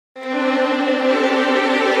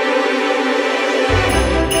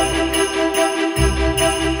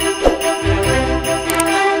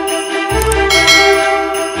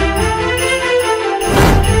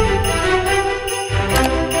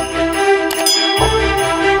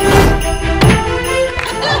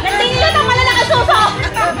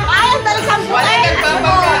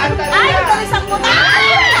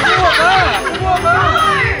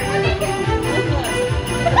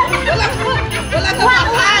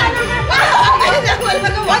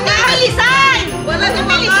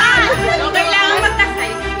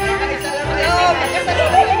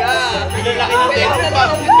Laki ng tete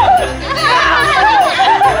pa.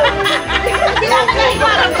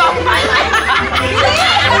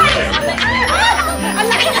 Ang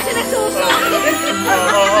laki kasi nasuso.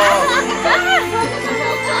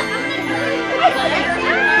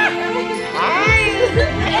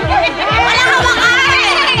 Wala hawakan!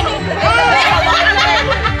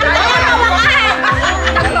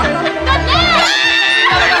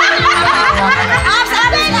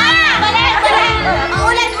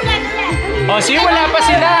 O, sige, wala pa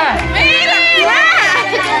sila. Mahirap na!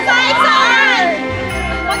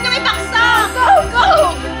 Huwag na may paksa! Go! Go!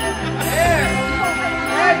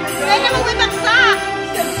 Kaya naman may paksa!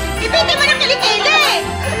 Ipitin mo ng kilikili!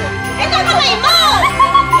 Ito ang kamay mo!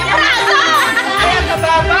 Yung braso! Kaya sa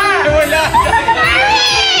baba! Wala!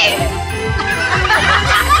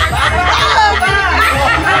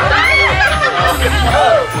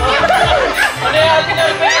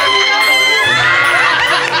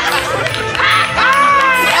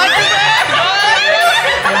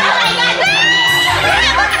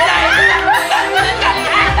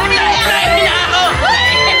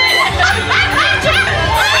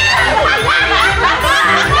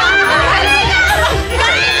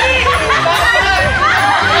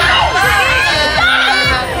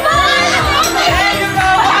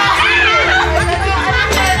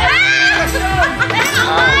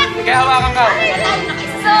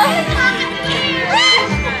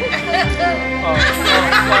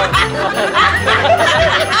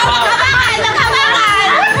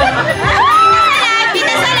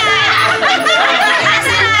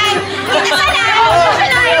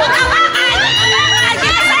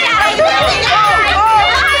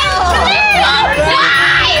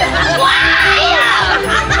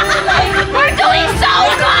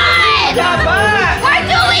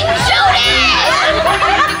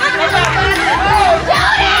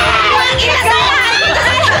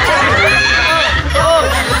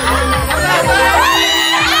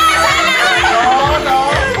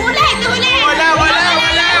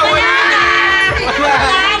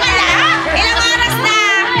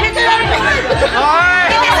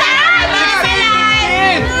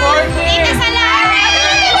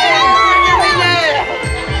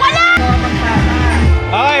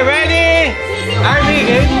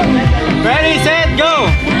 Ready, set, go!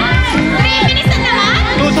 3 minutes na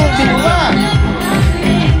naman? Tutusin mo ba?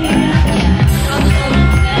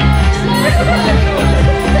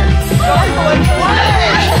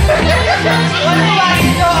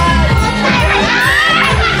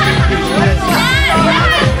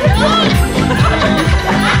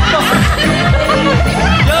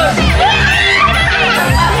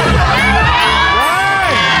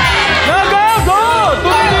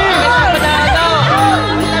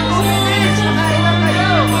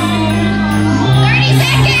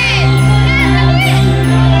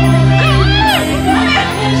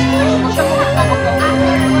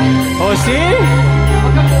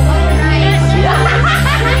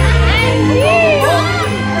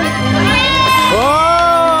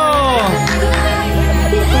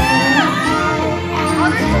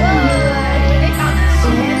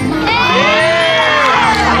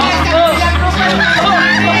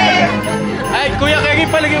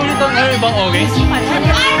 bang okay? One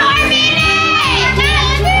more minute!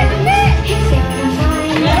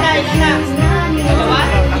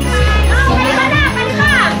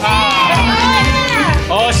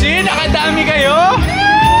 Oh, see? Nakadami kayo?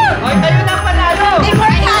 Ay, tayo na panalo!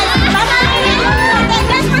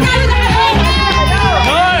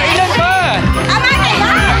 No, ilan ba?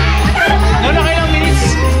 No, nakailang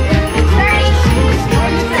minutes?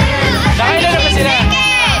 Nakailan na ba sila?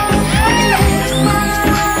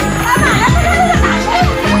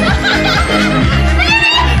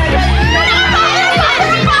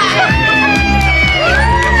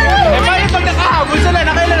 Eh, paano pag nakahabol sila?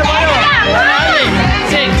 Nakailan na ba kayo?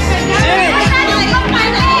 6.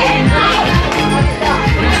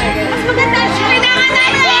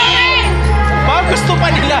 Baka gusto pa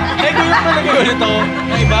nila. Eh, gusto talaga ulit ako.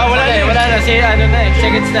 Ang iba, wala na. Wala na. Si, ano na eh.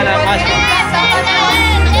 Seconds na lang. Pass na.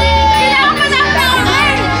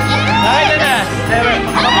 Nakita na. 7.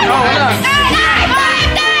 Oh, wala.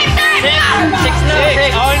 6 na.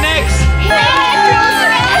 6. Oh, next.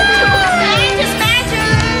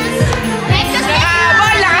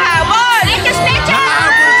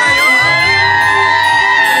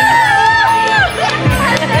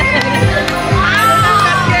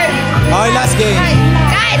 Okay, last game.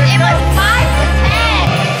 Guys, it was 5 to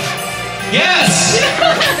 10. Yes!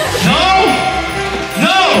 No!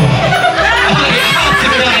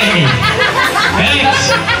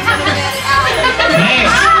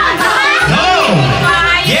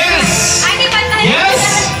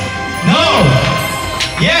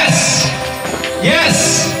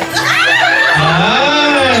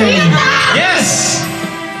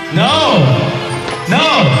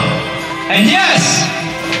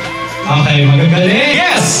 Okay, magagaling.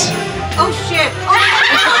 Yes! Oh, shit.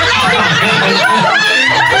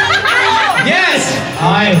 Yes!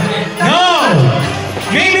 Okay. No!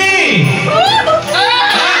 Maybe! Out!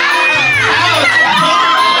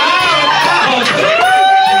 Out!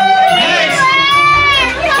 Next!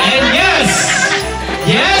 And yes!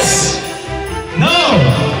 Yes! No!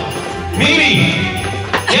 Maybe!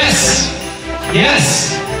 Yes!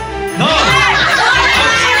 Yes! No!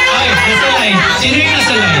 Ay, nasa line. Sino yung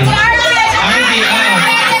nasa line? RD, out.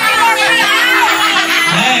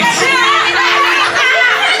 Next!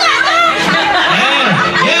 And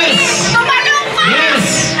yes!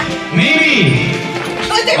 Yes! Maybe!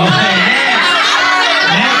 Okay, next! Next,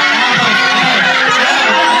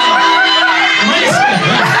 out, out, out.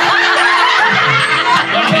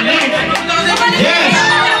 Okay, next! Yes!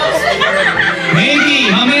 Maybe!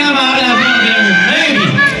 Mamaya makakalapin ang ginagawa. Maybe!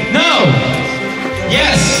 No!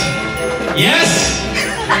 Yes! Yes!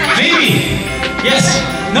 Maybe! Yes!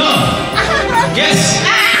 No! Yes!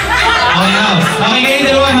 Okay, out. Okay, kayo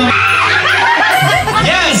dalawa.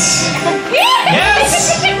 Yes!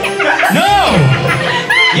 Yes! No!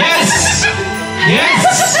 Yes! Yes!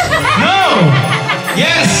 No!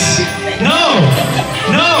 Yes! No!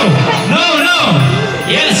 No! No! No!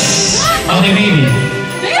 Yes! Okay, maybe.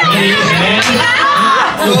 Okay,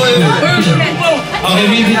 okay,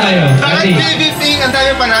 maybe tayo. Bakit Ready? PVP? Ang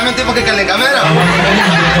dami pa namin, di magkagaling camera.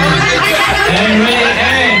 And ready,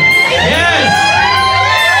 and yes!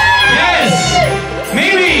 Yes!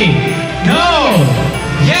 Maybe! No!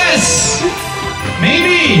 Yes!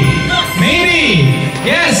 Maybe! Maybe!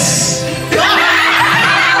 Yes!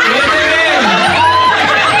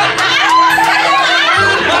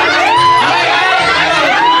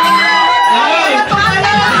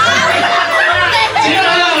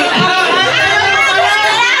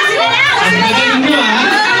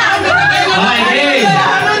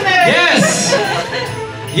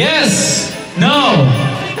 Yes! No!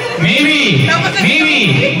 Maybe!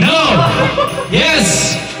 Maybe! No!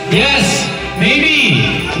 Yes! Yes! Maybe!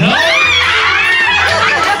 No!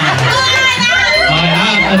 Okay,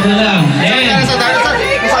 ito lang. And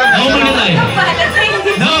no muna tayo.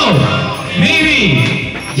 No! Maybe!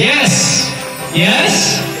 Yes!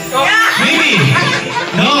 Yes! Maybe!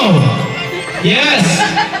 No! Yes!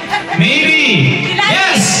 Maybe!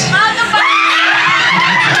 Yes!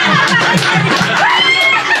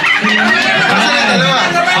 Dalawa.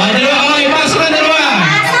 Okay, pasok na dalawa.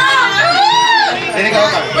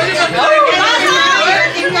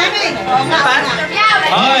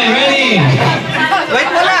 Okay, ready?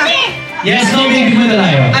 Wait mo lang. Yes, no, maybe muna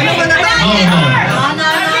tayo. Ano ba na? No, no.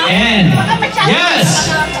 And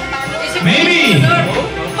yes! Maybe! No!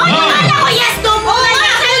 Wala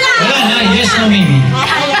na, yes, no, maybe.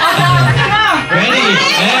 Ready?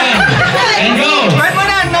 And go! Wait mo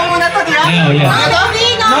na. No muna to, di ba? No, yes.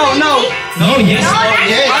 No, no. No, yes.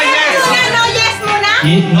 Yes. Oh, yes.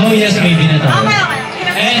 No, yes, maybe na tayo.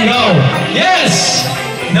 And go! Yes!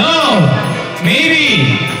 No!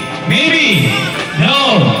 Maybe! Maybe!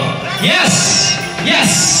 No! Yes! Yes!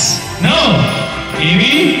 No!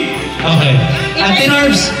 Maybe? Okay. Ate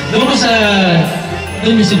Norbs, doon mo sa...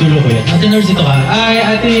 Doon mo sa dulo ko yan. Ate Norbs, dito ka. Ay,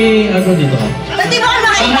 ate... Ano dito ka?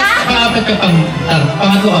 Pangapat ka pang...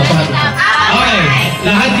 Pangatlo ka, pangatlo ka. Okay.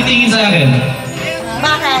 Lahat titingin sa akin.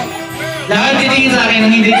 Bakit? Lahat titingin sa akin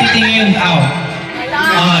ang hindi titingin. Out.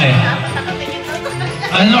 Okay.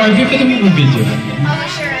 Ano, Arby, pwede mo yung video?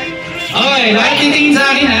 Okay, lahat titingin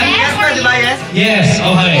sa akin, ha? Yes, bro, di ba? Yes? Yes,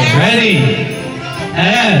 okay. Ready?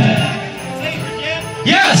 And...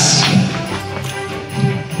 Yes!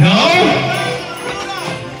 No?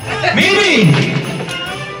 Maybe!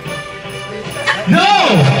 No!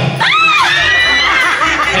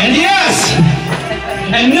 And yes!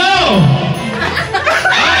 And no!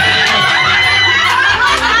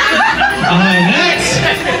 Okay, next!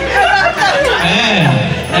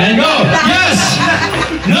 And go! Yes!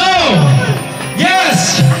 No!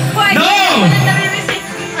 Yes! No!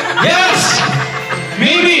 Yes!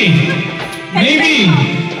 Maybe! Maybe!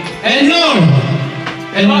 And no!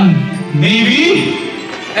 And maybe!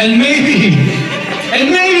 And maybe!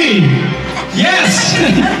 And maybe! Yes!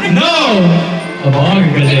 No! Aba,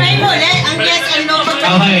 ang galing.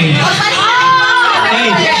 Okay. Hey,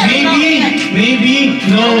 maybe,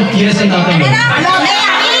 no, yes, ang tatanong.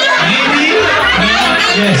 Maybe, no,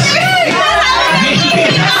 yes.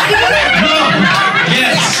 Maybe, no,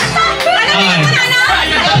 yes.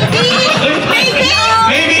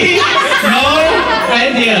 Maybe, no,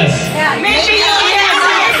 and yes.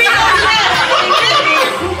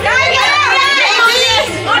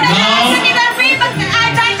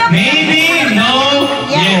 Maybe, no,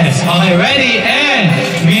 yes. Okay, ready, and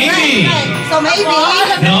maybe.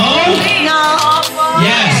 Maybe. No? No.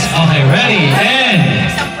 Yes. Okay, ready. And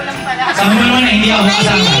sample naman na hindi ako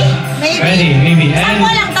kasama. Maybe. Ready, maybe. And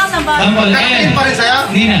Sample lang daw, sample. sample. Nakatingin And pa rin sa'yo?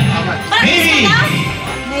 Nina. Maybe.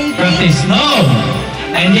 Maybe. Practice. No.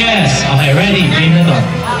 And yes. Okay, ready. Game na to.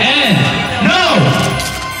 And no.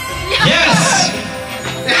 Yes.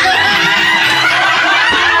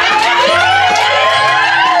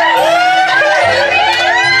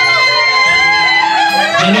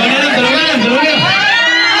 Dalawa na lang.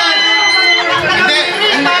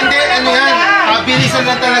 Hindi, ano yan? Pabilisan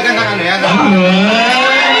lang talaga ng ano yan.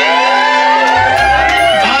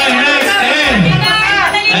 Okay, next.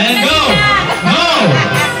 And go. No.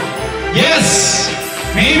 Yes.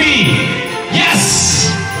 Maybe. Yes.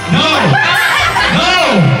 No. No.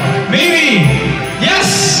 Maybe. Yes.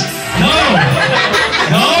 No.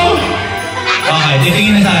 No. Okay,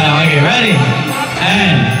 titingin na sa akin. Okay, ready.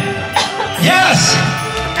 And